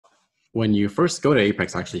when you first go to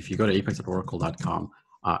Apex, actually, if you go to apex.oracle.com,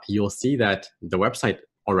 you'll see that the website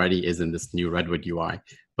already is in this new Redwood UI.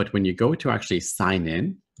 But when you go to actually sign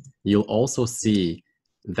in, you'll also see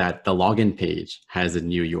that the login page has a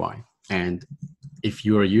new UI. And if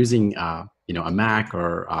you are using a Mac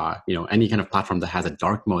or any kind of platform that has a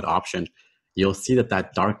dark mode option, you'll see that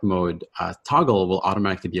that dark mode toggle will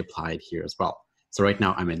automatically be applied here as well. So right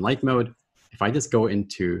now I'm in light mode. If I just go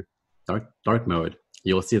into dark mode,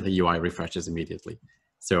 you'll see the UI refreshes immediately.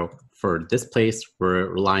 So for this place, we're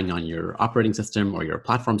relying on your operating system or your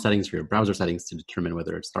platform settings or your browser settings to determine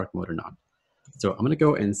whether it's dark mode or not. So I'm going to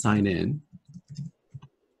go and sign in.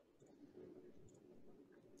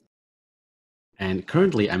 And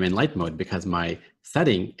currently I'm in light mode because my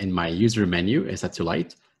setting in my user menu is set to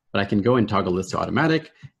light, but I can go and toggle this to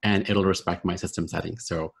automatic and it'll respect my system settings.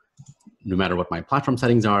 So no matter what my platform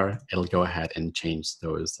settings are, it'll go ahead and change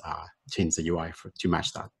those, change the UI to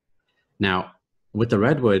match that. Now, with the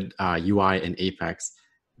Redwood UI in Apex,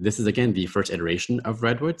 this is again the first iteration of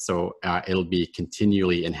Redwood, so it'll be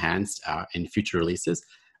continually enhanced in future releases.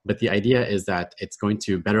 But the idea is that it's going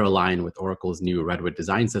to better align with Oracle's new Redwood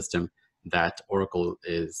design system that Oracle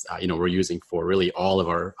is, we're using for really all of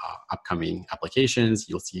our upcoming applications.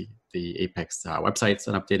 You'll see the Apex websites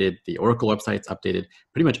updated, the Oracle websites updated.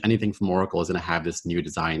 Pretty much anything from Oracle is going to have this new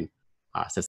design system.